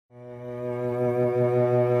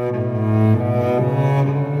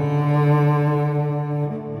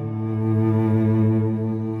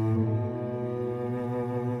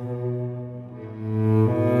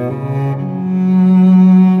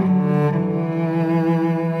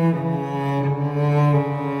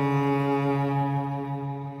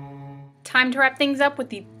wrap things up with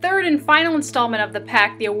the third and final installment of the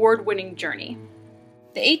pack, the award-winning Journey.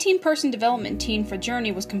 The 18-person development team for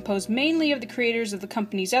Journey was composed mainly of the creators of the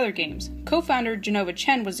company's other games. Co-founder Jenova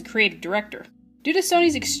Chen was the creative director. Due to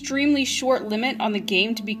Sony's extremely short limit on the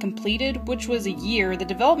game to be completed, which was a year, the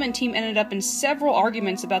development team ended up in several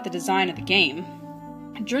arguments about the design of the game.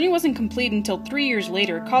 Journey wasn't complete until 3 years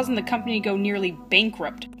later, causing the company to go nearly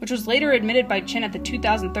bankrupt, which was later admitted by Chen at the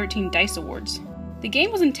 2013 DICE Awards. The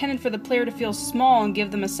game was intended for the player to feel small and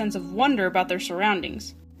give them a sense of wonder about their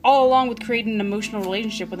surroundings, all along with creating an emotional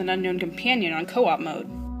relationship with an unknown companion on co-op mode.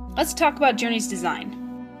 Let's talk about Journey's design.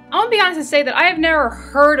 I'm gonna be honest and say that I have never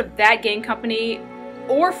heard of that game company,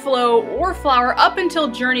 or Flow, or Flower up until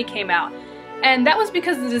Journey came out, and that was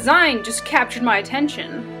because the design just captured my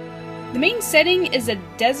attention. The main setting is a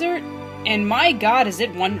desert, and my god is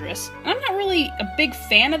it wondrous. I'm not really a big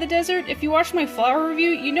fan of the desert. If you watch my Flower review,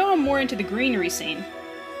 you know I'm more into the greenery scene.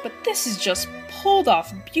 But this is just pulled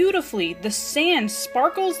off beautifully. The sand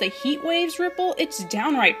sparkles, the heat waves ripple, it's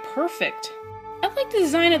downright perfect. I like the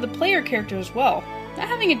design of the player character as well. Not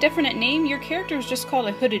having a definite name, your character is just called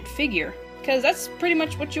a hooded figure, because that's pretty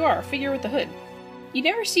much what you are, a figure with a hood. You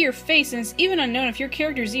never see your face, and it's even unknown if your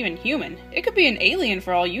character is even human. It could be an alien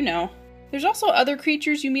for all you know. There's also other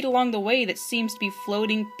creatures you meet along the way that seems to be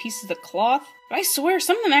floating pieces of cloth. But I swear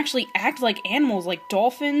some of them actually act like animals, like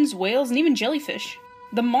dolphins, whales, and even jellyfish.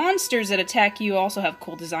 The monsters that attack you also have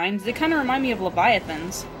cool designs. They kind of remind me of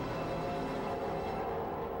leviathans.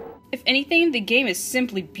 If anything, the game is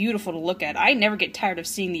simply beautiful to look at. I never get tired of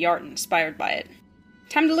seeing the art inspired by it.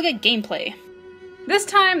 Time to look at gameplay. This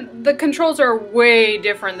time, the controls are way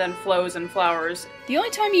different than Flow's and Flower's. The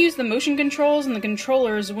only time you use the motion controls and the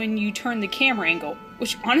controller is when you turn the camera angle,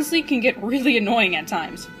 which honestly can get really annoying at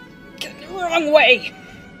times. Get the wrong way!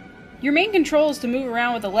 Your main control is to move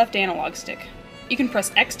around with the left analog stick. You can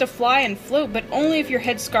press X to fly and float, but only if your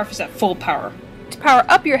headscarf is at full power. To power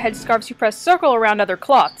up your headscarves, you press circle around other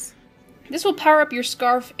cloths. This will power up your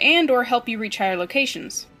scarf and or help you reach higher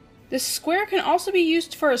locations. This square can also be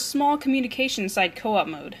used for a small communication side co-op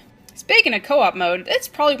mode. Speaking of co-op mode, it's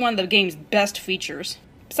probably one of the game's best features.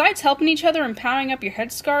 Besides helping each other and powering up your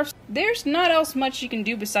headscarves, there's not else much you can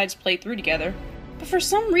do besides play through together. But for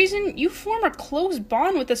some reason, you form a close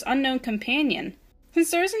bond with this unknown companion. Since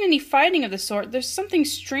there isn't any fighting of the sort, there's something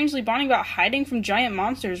strangely bonding about hiding from giant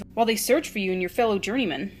monsters while they search for you and your fellow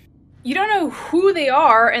journeymen. You don't know who they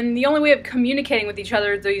are, and the only way of communicating with each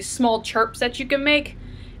other are these small chirps that you can make.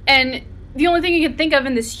 And the only thing you can think of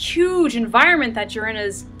in this huge environment that you're in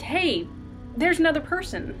is, hey, there's another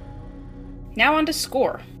person. Now on to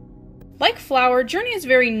score. Like Flower, Journey has a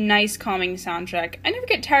very nice, calming soundtrack. I never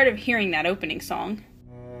get tired of hearing that opening song.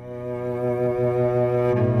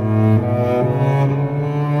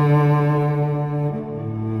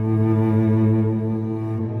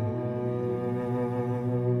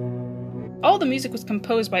 All the music was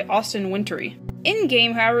composed by Austin Wintory.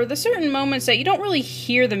 In-game, however, there's certain moments that you don't really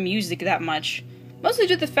hear the music that much. Mostly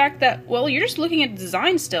due to the fact that, well, you're just looking at the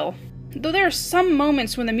design still. Though there are some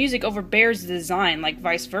moments when the music overbears the design, like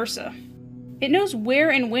vice versa. It knows where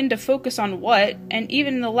and when to focus on what, and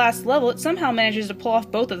even in the last level, it somehow manages to pull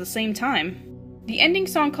off both at the same time. The ending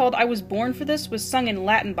song called I Was Born for This was sung in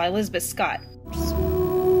Latin by Elizabeth Scott.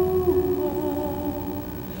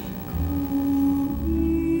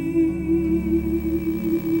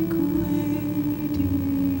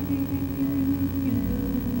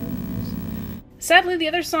 Sadly, the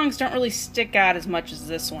other songs don't really stick out as much as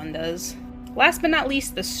this one does. Last but not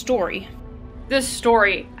least, the story. This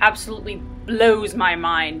story absolutely blows my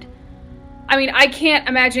mind. I mean, I can't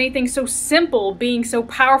imagine anything so simple being so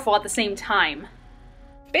powerful at the same time.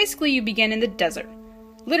 Basically, you begin in the desert.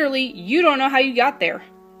 Literally, you don't know how you got there.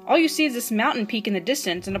 All you see is this mountain peak in the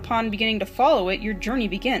distance, and upon beginning to follow it, your journey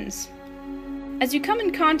begins. As you come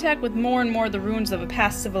in contact with more and more of the ruins of a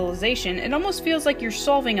past civilization, it almost feels like you're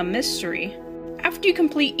solving a mystery. After you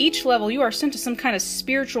complete each level, you are sent to some kind of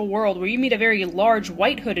spiritual world where you meet a very large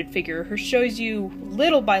white-hooded figure who shows you,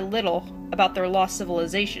 little by little, about their lost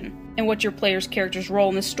civilization, and what your player's character's role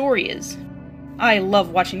in the story is. I love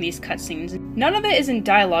watching these cutscenes. None of it is in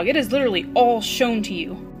dialogue, it is literally all shown to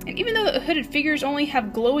you. And even though the hooded figures only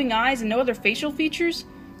have glowing eyes and no other facial features,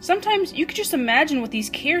 sometimes you can just imagine what these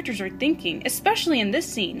characters are thinking, especially in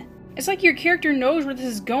this scene. It's like your character knows where this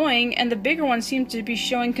is going, and the bigger one seems to be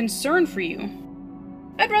showing concern for you.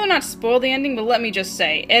 I'd rather not spoil the ending, but let me just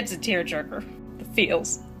say, it's a tearjerker. The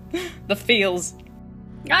feels. The feels.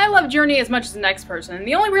 I love Journey as much as the next person, and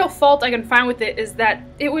the only real fault I can find with it is that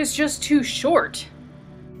it was just too short.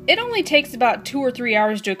 It only takes about 2 or 3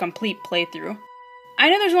 hours to a complete playthrough. I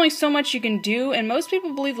know there's only so much you can do, and most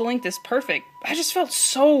people believe the length is perfect. I just felt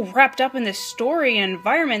so wrapped up in this story and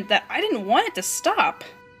environment that I didn't want it to stop.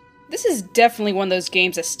 This is definitely one of those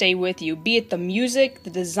games that stay with you, be it the music, the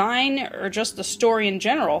design, or just the story in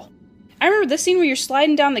general. I remember this scene where you're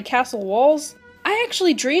sliding down the castle walls. I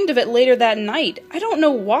actually dreamed of it later that night. I don't know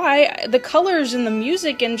why. The colors and the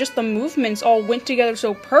music and just the movements all went together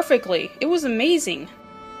so perfectly. It was amazing.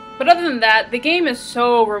 But other than that, the game is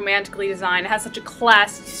so romantically designed. It has such a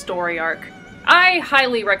classy story arc. I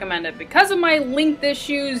highly recommend it. Because of my length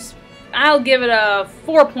issues, I'll give it a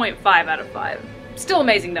 4.5 out of 5. Still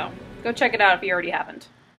amazing though. Go check it out if you already haven't.